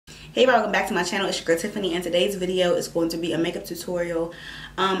Hey, welcome back to my channel. It's your girl Tiffany, and today's video is going to be a makeup tutorial.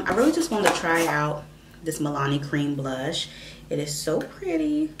 I really just wanted to try out this Milani cream blush. It is so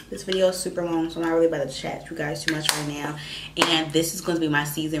pretty. This video is super long, so I'm not really about to chat to you guys too much right now. And this is going to be my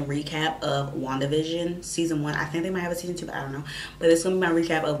season recap of Wandavision season 1. I think they might have a season 2, but I don't know. But it's going to be my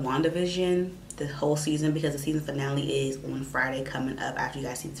recap of Wandavision, the whole season, because the season finale is on Friday coming up after you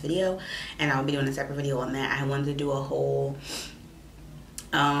guys see this video, and I'll be doing a separate video on that. I wanted to do a whole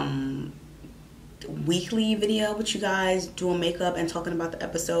weekly video with you guys doing makeup and talking about the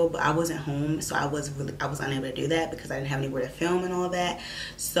episode, but I wasn't home, so I was unable to do that because I didn't have anywhere to film and all that.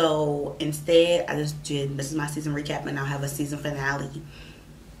 So instead I just did, this is my season recap, and I'll have a season finale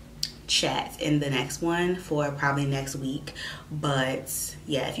chat in the next one for probably next week. But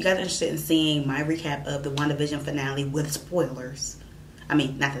yeah, if you guys are interested in seeing my recap of the WandaVision finale with spoilers, I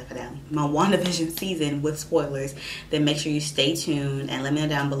mean, not the finale, my WandaVision season with spoilers, then make sure you stay tuned and let me know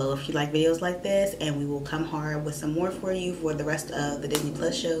down below if you like videos like this, and we will come hard with some more for you for the rest of the Disney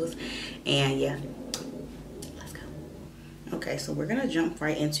Plus shows. And yeah, let's go. Okay, so we're gonna jump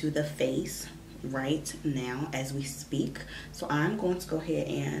right into the face right now as we speak. So I'm going to go ahead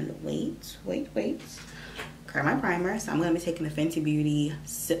and wait. Grab my primer. So I'm gonna be taking the Fenty Beauty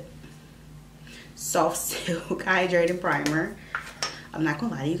Soft Silk Hydrating Primer. I'm not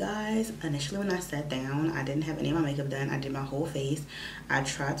gonna lie to you guys, initially when I sat down, I didn't have any of my makeup done. I did my whole face. I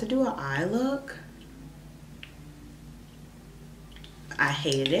tried to do an eye look. I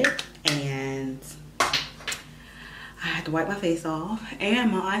hated it, and I had to wipe my face off, and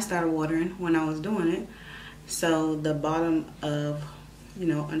my eyes started watering when I was doing it. So the bottom of, you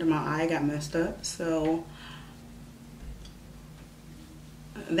know, under my eye got messed up. So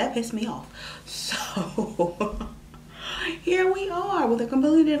that pissed me off. So here we are with a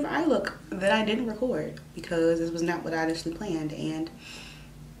completely different eye look that I didn't record because this was not what I initially planned, and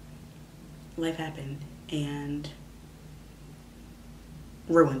life happened and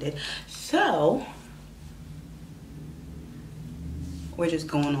ruined it. So we're just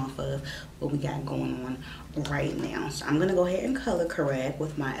going off of what we got going on right now. So I'm gonna go ahead and color correct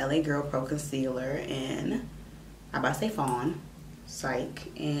with my LA Girl Pro Concealer in, I'm about to say Fawn,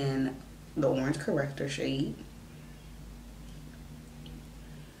 Psych, in the orange corrector shade.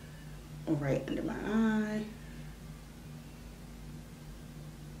 Right under my eye.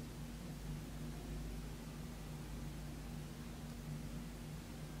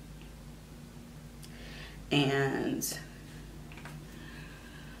 And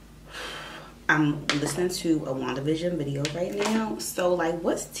I'm listening to a WandaVision video right now. So like,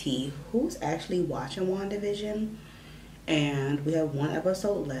 what's tea? Who's actually watching WandaVision? And we have one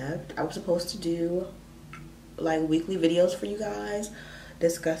episode left. I was supposed to do like weekly videos for you guys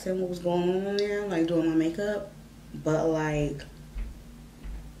discussing what was going on there, like doing my makeup, but like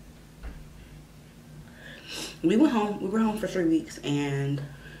we were home for 3 weeks, and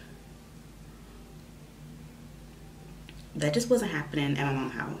that just wasn't happening at my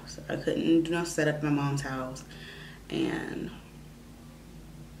mom's house. I couldn't do no setup at my mom's house, and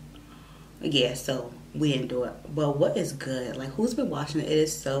yeah, so we didn't do it. But what is good? Like, who's been watching it? It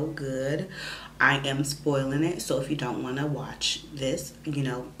is so good. I am spoiling it, so if you don't want to watch this, you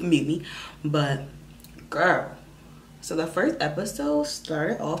know, mute me. But girl, so the first episode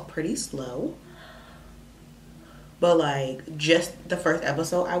started off pretty slow, but like just the first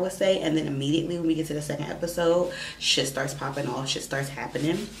episode, I would say, and then immediately when we get to the second episode, shit starts popping off, shit starts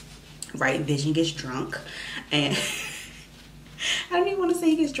happening, right? Vision gets drunk, and I don't even want to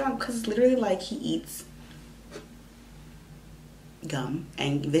say he gets drunk because it's literally like he eats gum,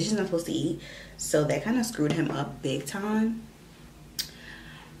 and Vision's not supposed to eat, so that kind of screwed him up big time.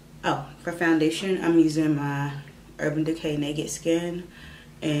 Oh, for foundation, I'm using my Urban Decay Naked Skin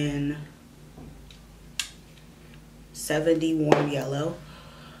in 70 Warm Yellow.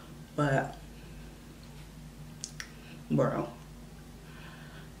 But bro,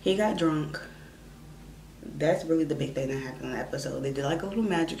 he got drunk. That's really the big thing that happened on the episode. They did like a little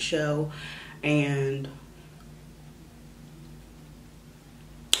magic show, and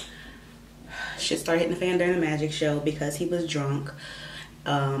shit started hitting the fan during the magic show because he was drunk.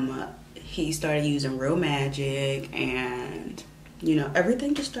 He started using real magic, and you know,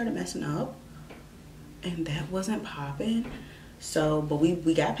 everything just started messing up, and that wasn't popping. So, but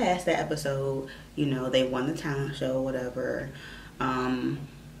we got past that episode. You know, they won the talent show, whatever.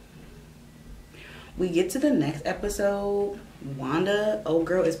 We get to the next episode. Wanda, old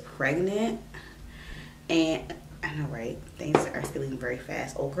girl, is pregnant, and I know, right? Things are escalating very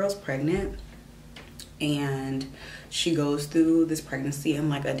fast. Old girl's pregnant, and she goes through this pregnancy in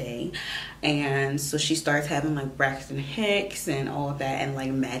like a day. And so she starts having like Braxton Hicks and all that, and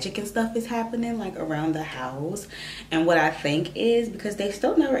like magic and stuff is happening like around the house. And what I think is, because they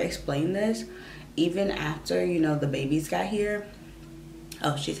still never explained this even after, you know, the babies got here.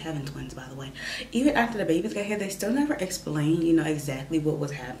 Oh, she's having twins, by the way. Even after the babies got here, they still never explained, you know, exactly what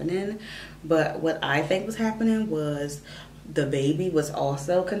was happening. But what I think was happening was the baby was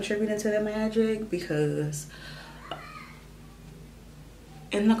also contributing to the magic, because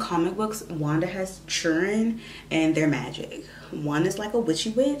in the comic books, Wanda has children and they're magic. One is like a witchy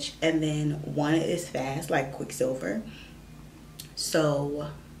witch, and then one is fast like Quicksilver.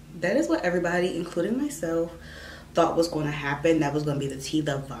 So that is what everybody, including myself, thought was going to happen. That was going to be the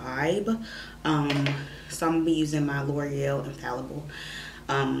vibe. So I'm going to be using my L'Oreal Infallible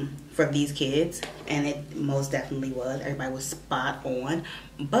for these kids, and it most definitely was. Everybody was spot on.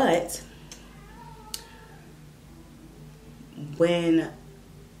 But when,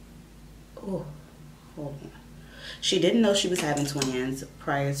 oh, hold on. She didn't know she was having twins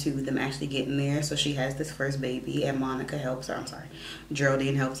prior to them actually getting there. So she has this first baby, and Monica helps her. I'm sorry,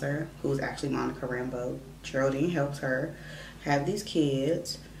 Geraldine helps her, who's actually Monica Rambeau. Geraldine helps her have these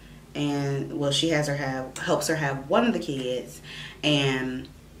kids, and well, she has her helps her have one of the kids, and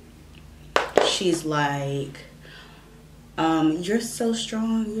she's like, you're so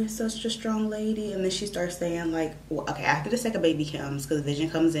strong, you're such a strong lady. And then she starts saying like, well, okay, after the second baby comes, because Vision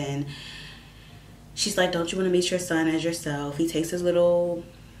comes in, she's like, don't you want to meet your son as yourself? He takes his little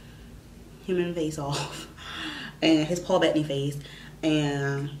human face off and his Paul Bettany face,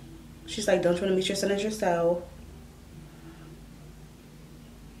 and she's like, don't you want to meet your son as yourself?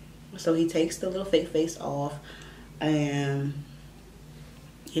 So he takes the little fake face off and,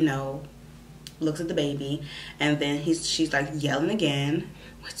 you know, looks at the baby, and then she's like yelling again,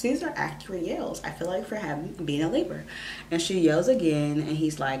 which these are accurate yells, I feel like, for being in labor. And she yells again, and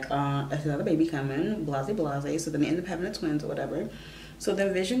he's like, there's another baby coming, blase blase. So then they end up having the twins or whatever. So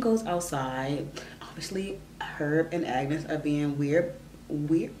then Vision goes outside. Obviously Herb and Agnes are being weird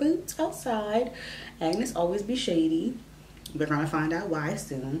boots outside. Agnes always be shady. We're gonna find out why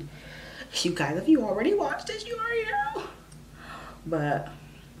soon. You guys, if you already watched this, you already know. But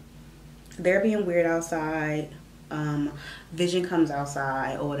they're being weird outside. Vision comes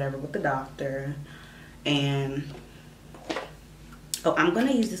outside or whatever with the doctor, and oh, I'm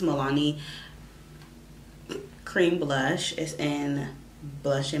gonna use this Milani cream blush. It's in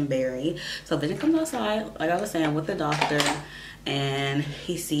Blush and Berry. So Vision comes outside, like I was saying, with the doctor, and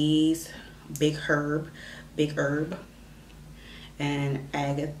he sees Big Herb, and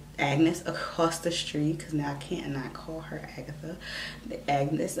Agnes across the street, because now I can't not call her Agatha.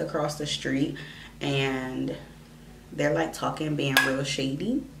 Agnes across the street, and they're like talking, being real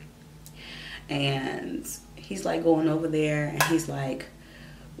shady. And he's like going over there, and he's like,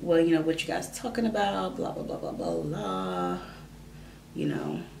 well, you know, what you guys talking about, blah blah blah blah blah blah, you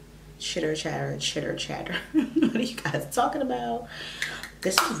know, chitter chatter. What are you guys talking about?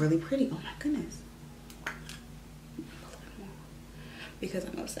 This is really pretty. Oh my goodness, because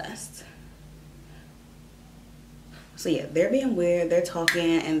I'm obsessed. So yeah, they're being weird, they're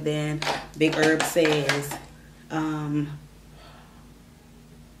talking, and then Big Herb says,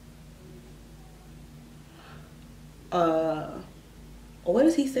 what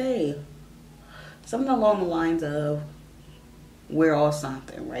does he say? Something along the lines of, we're all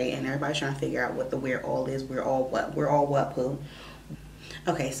something, right? And everybody's trying to figure out what the we're all is. We're all what, poo?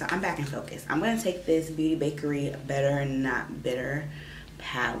 Okay, so I'm back in focus. I'm going to take this Beauty Bakery Better Not Bitter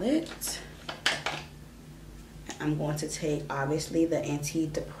palette. I'm going to take, obviously, the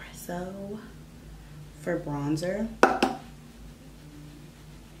Anti-Depresso for bronzer.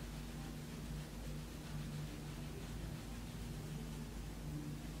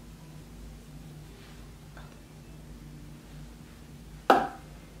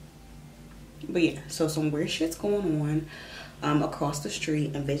 But yeah, so some weird shit's going on across the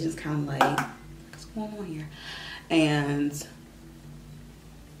street, and Vision's kind of like, what's going on here? And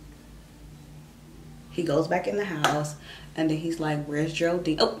he goes back in the house, and then he's like, where's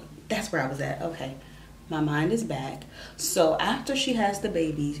Geraldine? Oh, that's where I was at. Okay, my mind is back. So after she has the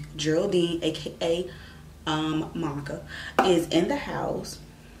babies, Geraldine, aka Monica, is in the house,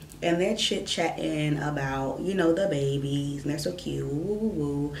 and they're chit-chatting about, you know, the babies, and they're so cute, woo, woo,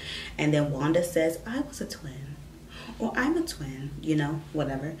 woo. And then Wanda says, I was a twin, or I'm a twin, you know,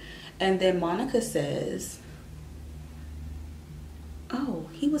 whatever. And then Monica says, oh,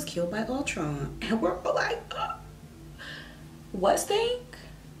 he was killed by Ultron. And we're like, what stink?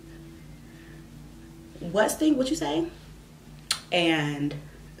 What stink? What you say? And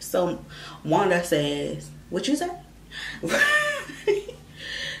So Wanda says, what you say?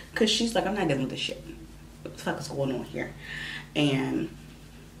 Because she's like, I'm not dealing with this shit. What the fuck is going on here? And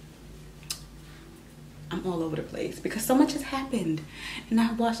I'm all over the place because so much has happened. And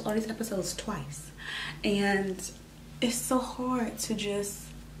I've watched all these episodes twice. And it's so hard to just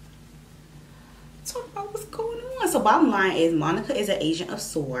talk about what's going on. So bottom line is, Monica is an agent of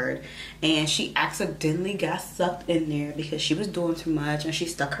S.W.O.R.D. and she accidentally got sucked in there because she was doing too much and she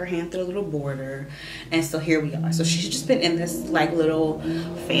stuck her hand through the little border. And so here we are. So she's just been in this like little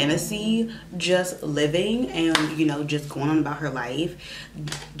fantasy, just living and, you know, just going on about her life.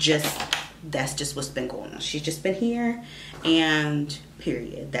 That's just what's been going on. She's just been here and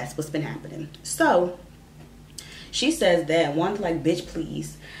period. That's what's been happening. So she says that Wanda's like, bitch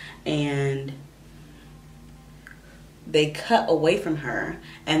please, and they cut away from her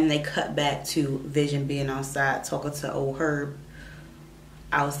and they cut back to Vision being outside talking to old Herb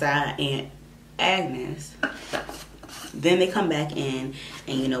outside and Agnes. Then they come back in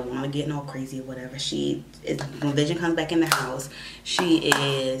and, you know, Wanda getting all crazy or whatever. When Vision comes back in the house, she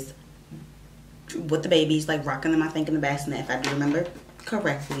is with the babies, like rocking them, I think, in the bassinet, if I do remember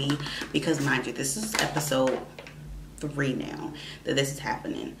correctly, because mind you, this is episode 3 now that this is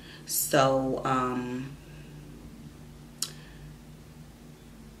happening. So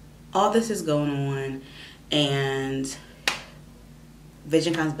all this is going on and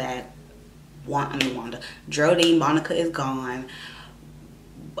Vision comes back. Wanda, Jody, Monica is gone.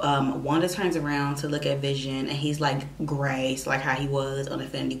 Wanda turns around to look at Vision and he's like gray, so like how he was on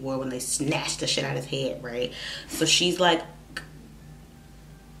Infinity War when they snatched the shit out of his head, right? So she's like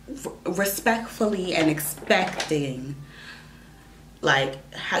respectfully and expecting,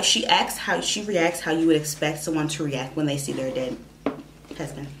 like how she reacts how you would expect someone to react when they see their dead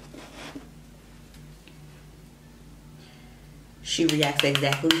husband. She reacts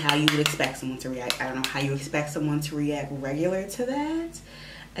exactly how you would expect someone to react. I don't know how you expect someone to react regular to that,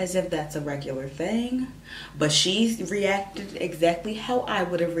 as if that's a regular thing. But she's reacted exactly how I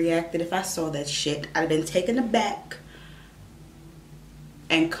would have reacted if I saw that shit. I'd have been taken aback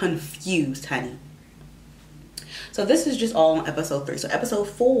and confused, honey. So this is just all on episode 3. So episode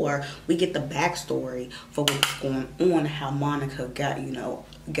 4, we get the backstory for what's going on, how Monica got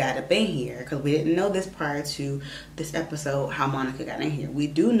up in here. Because we didn't know this prior to this episode, how Monica got in here. We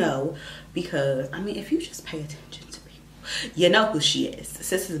do know because, I mean, if you just pay attention to people, you know who she is.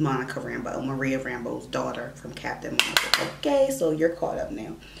 This is Monica Rambeau, Maria Rambeau's daughter from Captain Marvel. Okay, so you're caught up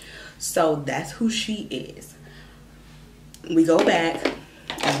now. So that's who she is. We go back,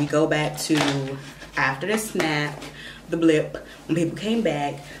 and we go back to after the snap, the blip. When people came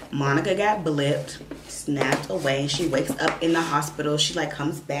back, Monica got blipped, snapped away. She wakes up in the hospital. She like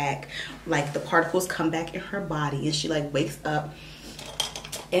comes back, like the particles come back in her body, and she like wakes up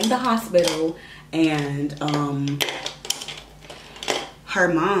in the hospital. And her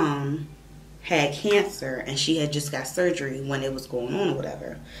mom had cancer and she had just got surgery when it was going on or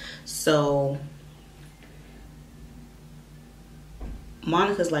whatever. So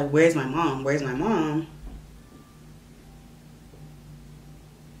Monica's like, where's my mom? Where's my mom?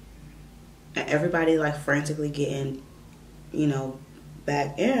 And everybody like frantically getting, you know,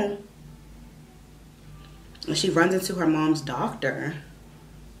 back in. And she runs into her mom's doctor.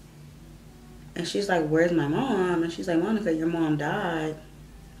 And she's like, where's my mom? And she's like, Monica, your mom died.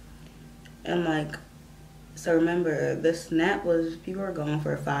 And I'm like, so remember, the snap was, people were gone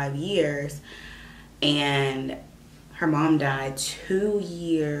for 5 years. And her mom died 2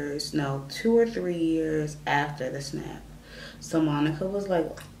 or 3 years after the snap. So Monica was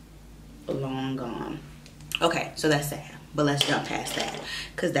like long gone. Okay, so that's sad. But let's jump past that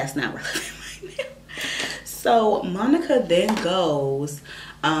because that's not relevant right now. So Monica then goes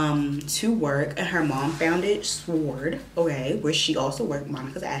to work, and her mom founded S.W.O.R.D., okay, where she also worked.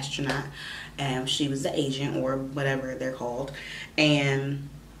 Monica's an astronaut, and she was the agent or whatever they're called. And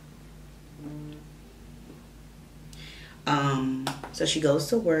so she goes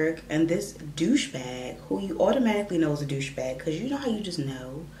to work, and this douchebag, who you automatically know is a douchebag, because you know how you just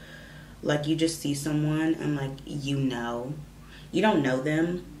know, like you just see someone and like you know, you don't know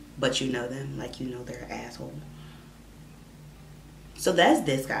them, but you know them, like you know they're an asshole. So that's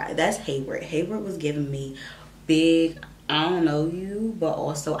this guy. That's Hayward. Hayward was giving me big, I don't know you, but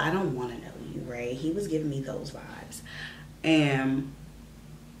also I don't want to know you, right? He was giving me those vibes. And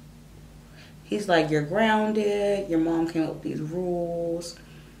he's like, you're grounded. Your mom came up with these rules.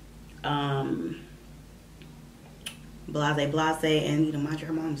 Blase. And, you know, mind you,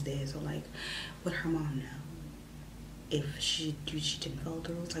 her mom's dead. So, like, would her mom know? If she didn't follow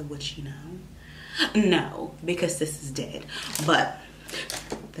the rules, like, would she know? No, because this is dead. But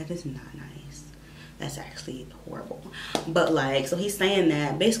that is not nice. That's actually horrible. But like, so he's saying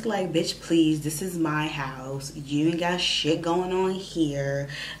that basically like, bitch, please, this is my house. You ain't got shit going on here.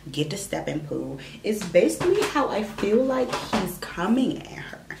 Get to stepping pool. It's basically how I feel like he's coming at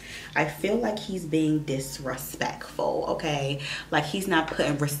her. I feel like he's being disrespectful, okay? Like he's not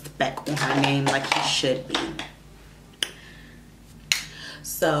putting respect on her name like he should be.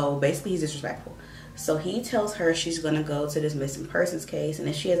 So basically he's disrespectful. So he tells her she's gonna go to this missing persons case, and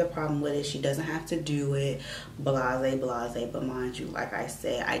if she has a problem with it, she doesn't have to do it. Blase, blase. But mind you, like I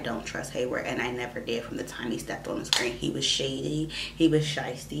said, I don't trust Hayward, and I never did from the time he stepped on the screen. He was shady, he was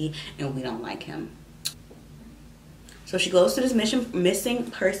shysty, and we don't like him. So she goes to this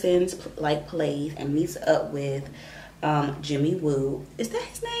missing persons like place and meets up with Jimmy Woo. Is that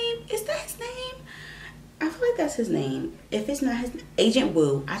his name? Is that his name? I feel like that's his name. If it's not his Agent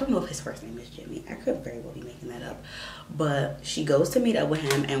Woo, I don't know if his first name is Jimmy. I could very well be making that up. But she goes to meet up with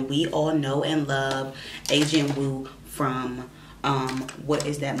him, and we all know and love Agent Woo from what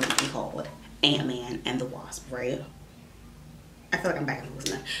is that movie called? Ant-Man and the Wasp, right? I feel like I'm back and forth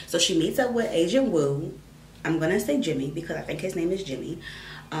now. So she meets up with Agent Woo. I'm gonna say Jimmy because I think his name is Jimmy.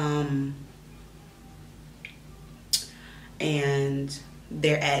 And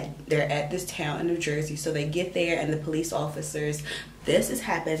they're at this town in New Jersey. So they get there, and the police officers, this is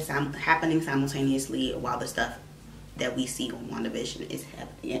happening simultaneously while the stuff that we see on Wandavision is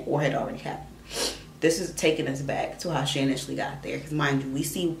happening or had already happened. This is taking us back to how she initially got there, because mind you, we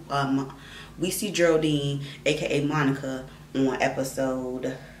see Geraldine, aka Monica, on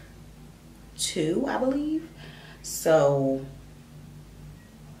episode 2, I believe. So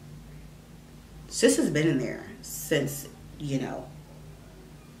sis has been in there since, you know,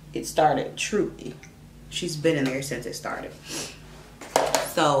 it started. Truly, she's been in there since it started.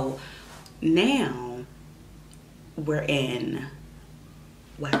 So now we're in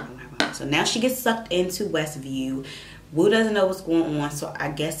what happened? So now she gets sucked into Westview. Woo doesn't know what's going on, so I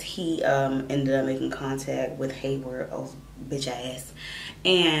guess he ended up making contact with Hayward, oh bitch ass,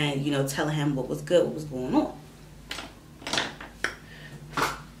 and, you know, telling him what was good, what was going on.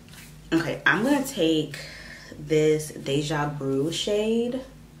 Okay, I'm gonna take this Deja Brew shade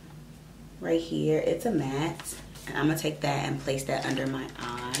right here. It's a matte, and I'm gonna take that and place that under my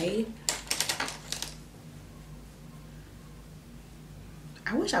eye.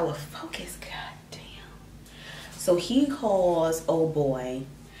 I wish I would focus. God damn. So he calls old boy,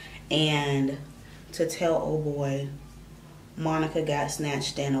 and to tell old boy Monica got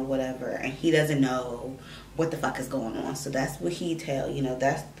snatched in or whatever, and he doesn't know what the fuck is going on. So that's what he tell, you know,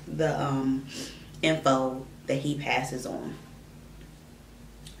 that's the info that he passes on.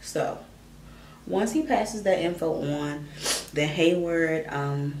 So once he passes that info on, then Hayward,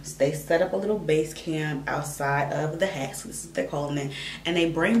 they set up a little base camp outside of the house. This is what they're calling it. And they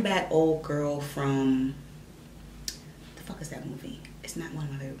bring back old girl from, the fuck is that movie? It's not one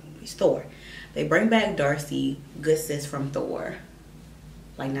of my favorite movies. Thor. They bring back Darcy, good sis from Thor.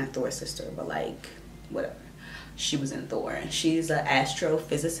 Like, not Thor's sister, but like, whatever. She was in Thor. She's an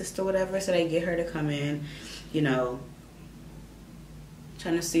astrophysicist or whatever. So they get her to come in, you know,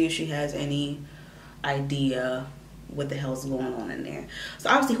 trying to see if she has any idea what the hell's going on in there. So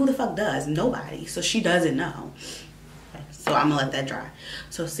obviously, who the fuck does? Nobody. So she doesn't know. So I'm gonna let that dry.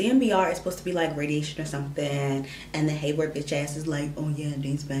 So CMBR is supposed to be like radiation or something, and the Hayward bitch ass is like, oh yeah,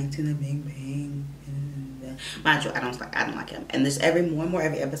 dates back to the Big Bang. Mind you, I don't like him. And this more and more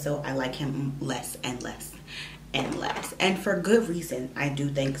every episode, I like him less and less and less, and for good reason. I do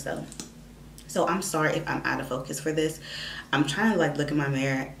think so. So I'm sorry if I'm out of focus for this. I'm trying to like look in my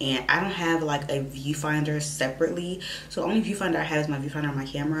mirror, and I don't have like a viewfinder separately. So the only viewfinder I have is my viewfinder on my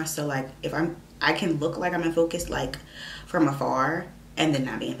camera. So like if I can look like I'm in focus like from afar and then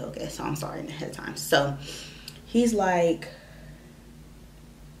not be in focus. So I'm sorry ahead of time. So he's like,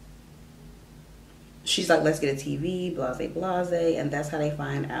 she's like, let's get a TV, blase blase, and that's how they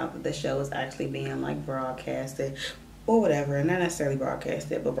find out that the show is actually being like broadcasted or whatever. Not necessarily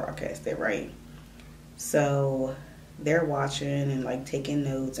broadcasted, but broadcasted, right? So they're watching and like taking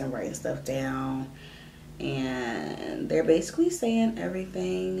notes and writing stuff down, and they're basically saying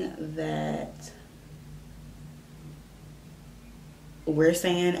everything that we're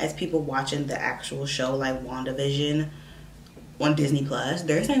saying as people watching the actual show, like WandaVision on Disney Plus.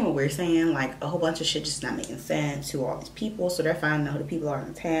 They're saying what we're saying, like a whole bunch of shit just not making sense to all these people. So they're finding out who the people are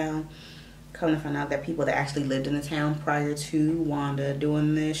in the town. Come to find out that people that actually lived in the town prior to Wanda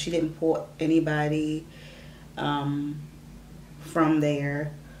doing this. She didn't pull anybody from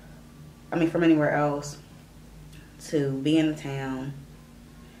there, from anywhere else to be in the town.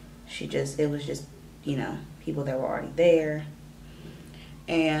 It was just, you know, people that were already there.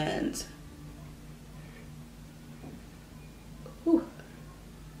 And whew,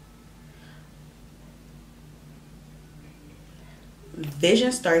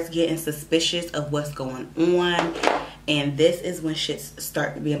 Vision starts getting suspicious of what's going on, and this is when shit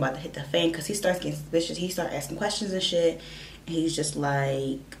start being about to hit the fan, because he starts getting suspicious. He starts asking questions and shit, and he's just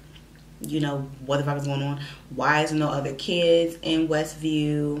like, you know, what the fuck is going on? Why is there no other kids in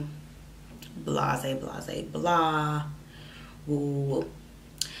Westview? Blase, blase, blah. Ooh.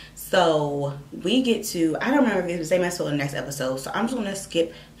 So we get to, I don't remember if it's the same episode or the next episode, so I'm just gonna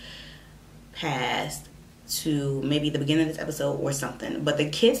skip past to maybe the beginning of this episode or something. But the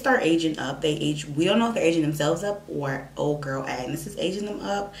kids start aging up. They age, we don't know if they're aging themselves up or old girl Agnes is aging them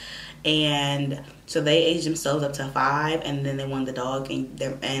up. And so they aged themselves up to 5, and then they won the dog,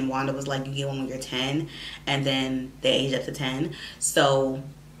 and Wanda was like, you get one when you're 10, and then they aged up to 10. So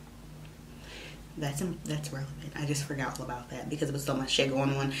that's relevant. I just forgot all about that because there was so much shit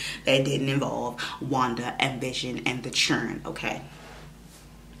going on that didn't involve Wanda and Vision and the churn. Okay,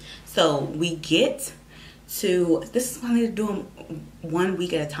 so we get to, this is why I need to do them 1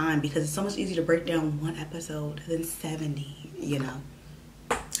 week at a time, because it's so much easier to break down one episode than 70, you know.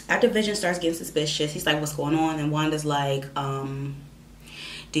 After Vision starts getting suspicious, he's like, what's going on? And Wanda's like,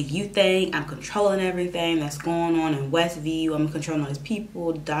 do you think I'm controlling everything that's going on in Westview? I'm controlling all these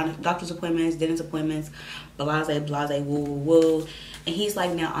people, doctor's appointments, dentist appointments, blase, blase, woo, woo, woo. And he's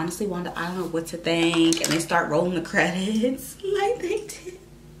like, now, honestly, Wanda, I don't know what to think. And they start rolling the credits like they did.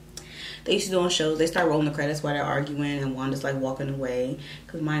 They used to do on shows. They start rolling the credits while they're arguing, and Wanda's like walking away.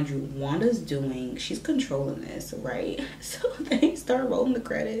 Because mind you, Wanda's doing, she's controlling this, right? So they start rolling the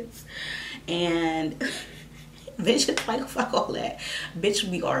credits. And Vision's like, fuck all that. Bitch,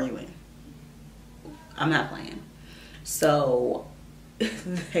 we arguing. I'm not playing. So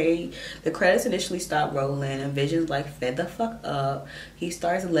the credits initially stop rolling, and Vision's like, fed the fuck up. He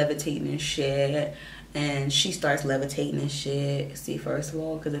starts levitating and shit. And she starts levitating and shit. See, first of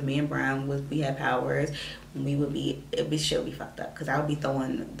all, because if me and Brian we had powers, we would be, shit would be fucked up. Because I would be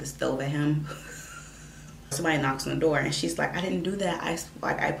throwing the stove at him. Somebody knocks on the door, and she's like, I didn't do that.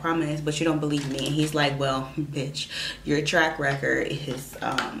 I promise, but you don't believe me. And he's like, well, bitch, your track record is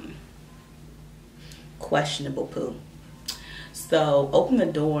questionable poo. So open the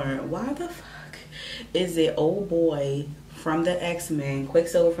door. Why the fuck is it old boy from the X-Men,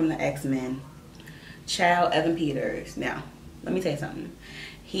 Quicksilver from the X-Men, Child Evan Peters? Now, let me tell you something.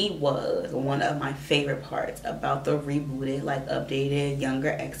 He was one of my favorite parts about the rebooted, like updated, younger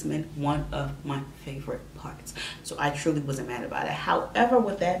X-Men. One of my favorite parts. So I truly wasn't mad about it. However,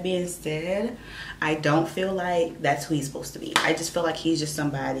 with that being said, I don't feel like that's who he's supposed to be. I just feel like he's just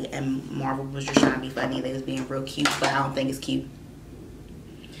somebody, and Marvel was just trying to be funny. They was being real cute, but I don't think it's cute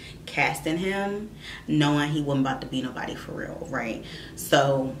casting him knowing he wasn't about to be nobody for real, right?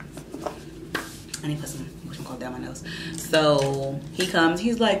 So I need to put some down my nose. So he comes,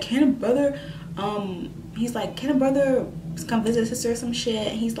 he's like, can a brother come visit his sister or some shit?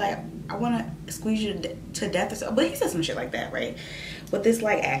 And he's like, I want to squeeze you to death or something. But he said some shit like that, right? With this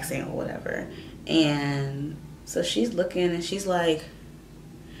like accent or whatever. And so she's looking, and she's like,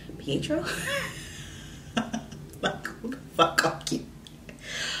 Pietro? Like, who the fuck are you?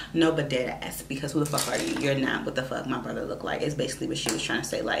 No, but dead ass, because who the fuck are you? You're not what the fuck my brother looked like. It's basically what she was trying to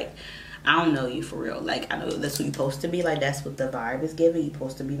say. Like, I don't know you for real. Like, I know that's who you're supposed to be. Like, that's what the vibe is giving. You're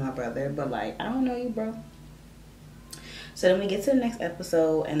supposed to be my brother. But, like, I don't know you, bro. So then we get to the next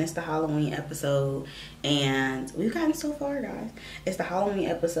episode, and it's the Halloween episode. And we've gotten so far, guys. It's the Halloween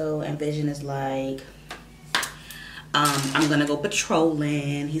episode, and Vision is like, I'm gonna go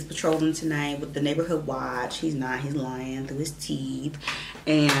patrolling. He's patrolling tonight with the neighborhood watch. He's not. He's lying through his teeth.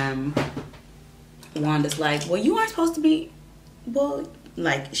 And Wanda's like, well, you aren't supposed to be, well,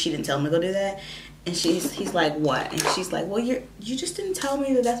 like, she didn't tell him to go do that. And he's like, what? And she's like, well, you just didn't tell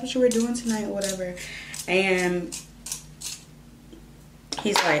me that that's what you were doing tonight or whatever. And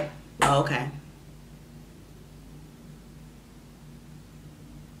he's like, oh, okay.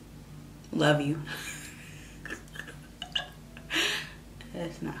 Love you.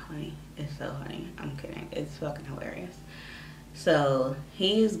 That's not funny. It's so funny. I'm kidding. It's fucking hilarious. So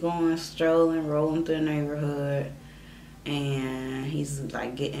he's going strolling, rolling through the neighborhood, and he's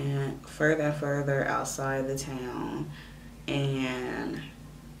like getting further and further outside the town, and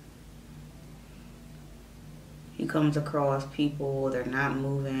he comes across people. They're not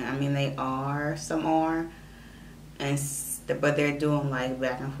moving. I mean, they are. Some are, but they're doing like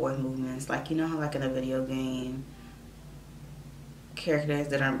back and forth movements, like, you know how like in a video game, characters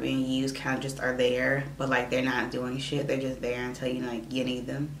that aren't being used kind of just are there, but like they're not doing shit. They're just there until you like you need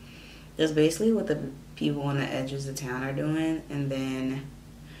them. That's basically what the people on the edges of town are doing. And then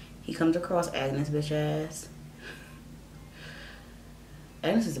he comes across Agnes, bitch ass.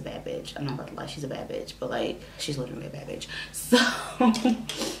 Agnes is a bad bitch. I'm not about to lie, she's a bad bitch. But like, she's literally a bad bitch. So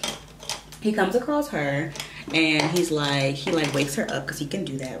he comes across her and he's like, he like wakes her up because he can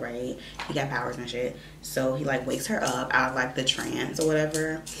do that, right? He got powers and shit. So he like wakes her up out of like the trance or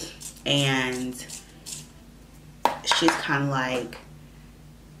whatever. And she's kind of like,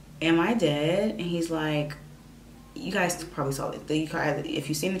 am I dead? And he's like, you guys probably saw it. If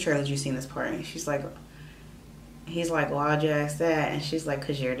you've seen the trailers, you've seen this part. And she's like, he's like, why'd you ask that? And she's like,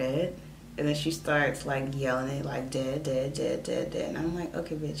 'cause you're dead. And then she starts like yelling it like, dead, dead, dead, dead, dead. And I'm like,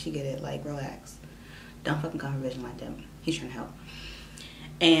 okay, bitch, you get it. Like, relax. Don't fucking come for Vision like that. He's trying to help.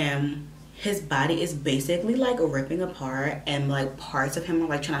 And his body is basically like ripping apart, and like parts of him are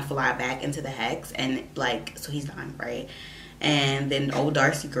like trying to fly back into the hex, and like, so he's dying, right? And then old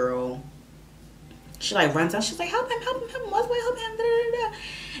Darcy girl, she like runs out, she's like, help him, help him, help him, what's the way, help him, da, da, da, da.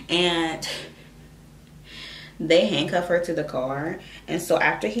 And they handcuff her to the car. And so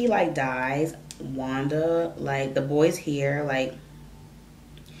after he like dies, Wanda, like the boys hear like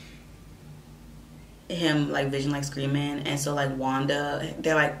him like Vision like screaming, and so like Wanda,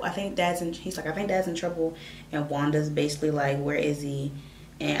 they're like, I think Dad's in, he's like, I think Dad's in trouble. And Wanda's basically like, where is he?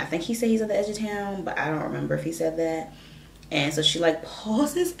 And I think he said he's at the edge of town, but I don't remember if he said that. And so she like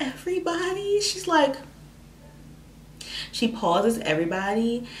pauses everybody. She's like, she pauses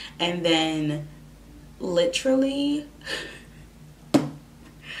everybody, and then literally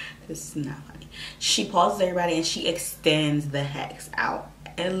this is not funny, she pauses everybody and she extends the hex out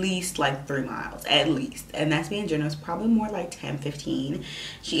at least like 3 miles at least, and that's being generous, probably more like 10-15.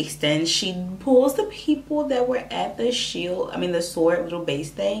 She extends, she pulls the people that were at the shield, I mean the sword little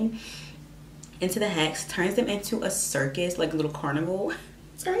base thing, into the hex, turns them into a circus, like a little carnival,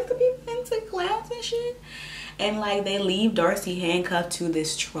 turns the people into clowns and shit. And like they leave Darcy handcuffed to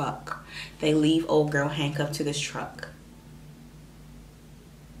this truck. They leave old girl handcuffed to this truck.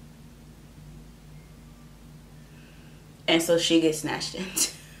 And so she gets snatched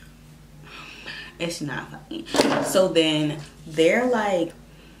into. It's not funny. So then they're like,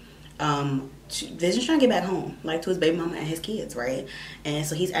 Vision's trying to get back home, like to his baby mama and his kids, right? And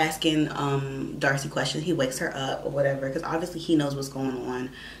so he's asking Darcy questions. He wakes her up or whatever, because obviously he knows what's going on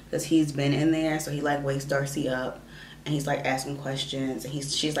because he's been in there. So he like wakes Darcy up and he's like asking questions, and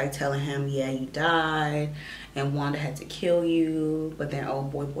she's like telling him, yeah, you died and Wanda had to kill you, but then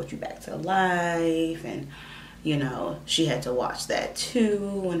old boy brought you back to life, and you know, she had to watch that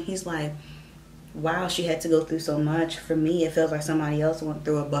too. And he's like, wow, she had to go through so much. For me, it feels like somebody else went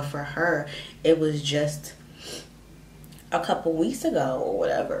through it, but for her, it was just a couple weeks ago or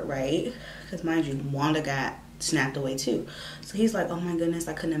whatever, right? Because mind you, Wanda got snapped away too. So he's like, oh my goodness,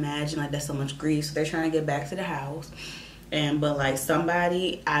 I couldn't imagine, like that's so much grief. So they're trying to get back to the house. But like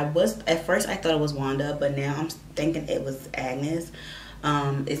somebody, at first I thought it was Wanda, but now I'm thinking it was Agnes,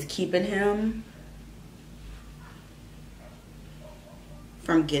 is keeping him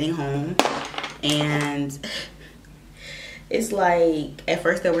from getting home. And it's like, at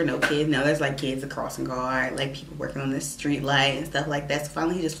first there were no kids, now there's like kids, a crossing guard, like people working on the street light and stuff like that. So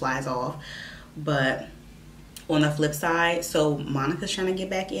finally he just flies off. But on the flip side, so Monica's trying to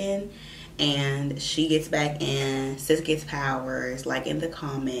get back in, and she gets back in, Sis gets powers like in the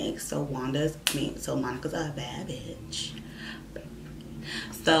comics. So Monica's a bad bitch.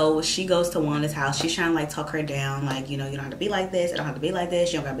 So she goes to Wanda's house. She's trying to like talk her down, like, you know, you don't have to be like this, I don't have to be like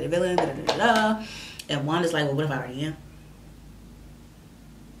this, you don't gotta be the villain, da, da, da, da, da. And Wanda's like, well, what if I already am?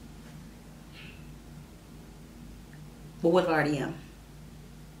 Well, what if I already am?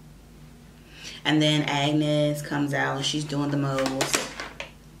 And then Agnes comes out and she's doing the most.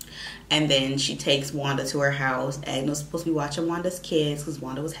 And then she takes Wanda to her house. Agnes was supposed to be watching Wanda's kids because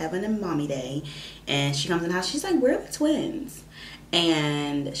Wanda was having a mommy day. And she comes in the house. She's like, where are the twins?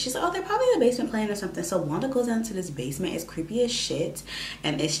 And she's like, oh, they're probably in the basement playing or something. So Wanda goes down to this basement. It's creepy as shit.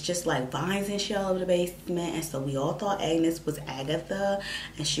 And it's just like vines and shit all over the basement. And so we all thought Agnes was Agatha.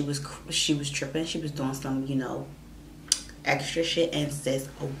 And she was tripping. She was doing some, you know, extra shit, and Sis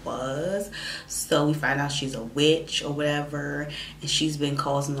was. So we find out she's a witch or whatever. And she's been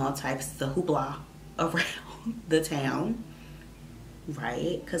causing all types of hoopla around the town.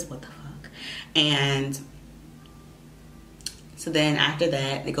 Right? Because what the fuck? And so then after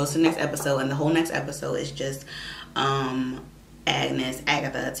that, it goes to the next episode, and the whole next episode is just Agatha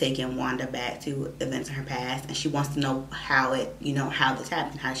taking Wanda back to events in her past, and she wants to know how this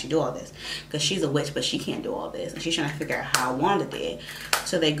happened, how did she do all this? Because she's a witch, but she can't do all this, and she's trying to figure out how Wanda did.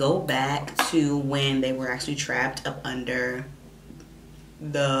 So they go back to when they were actually trapped up under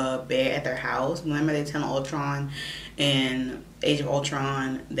the bed at their house. Remember they tell Ultron in Age of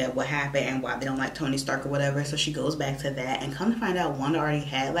Ultron that what happened and why they don't like Tony Stark or whatever. So she goes back to that, and come to find out Wanda already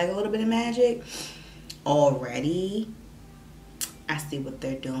had like a little bit of magic already. I see what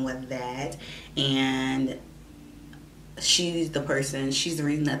they're doing with that. And she's the person, she's the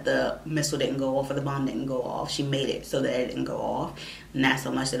reason that the missile didn't go off or the bomb didn't go off. She made it so that it didn't go off, not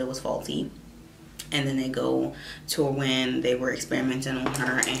so much that it was faulty. And then they go to when they were experimenting on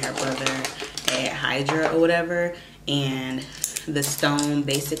her and her brother at Hydra or whatever, and the stone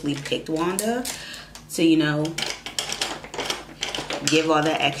basically picked Wanda to, you know, give all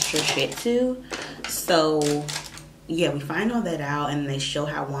that extra shit to. So yeah, we find all that out, and they show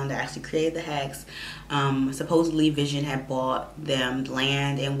how Wanda actually created the hex. Supposedly Vision had bought them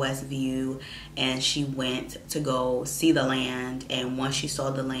land in Westview, and she went to go see the land, and once she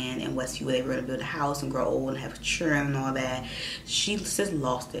saw the land in Westview where they were going to build a house and grow old and have children and all that, she just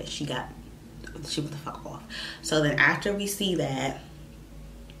lost it. She went the fuck off. So then after we see that,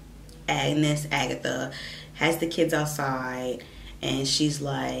 Agatha has the kids outside, and she's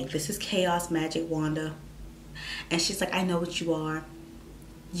like, this is chaos magic, Wanda. And she's like, I know what you are.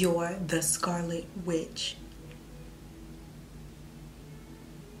 You're the Scarlet Witch.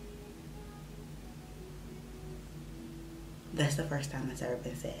 That's the first time it's ever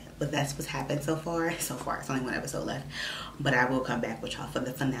been said. But that's what's happened so far. So far, it's only one episode left. But I will come back with y'all for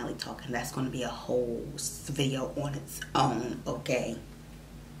the finale talk. And that's going to be a whole video on its own, okay?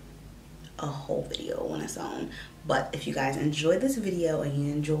 A whole video on its own. But if you guys enjoyed this video and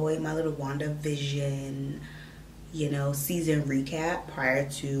you enjoyed my little WandaVision, you know, season recap prior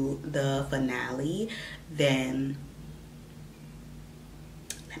to the finale, then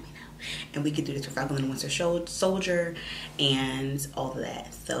let me know. And we can do this for Falcon and the Winter Soldier and all of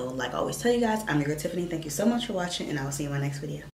that. So like I always tell you guys, I'm your girl Tiffany. Thank you so much for watching, and I will see you in my next video.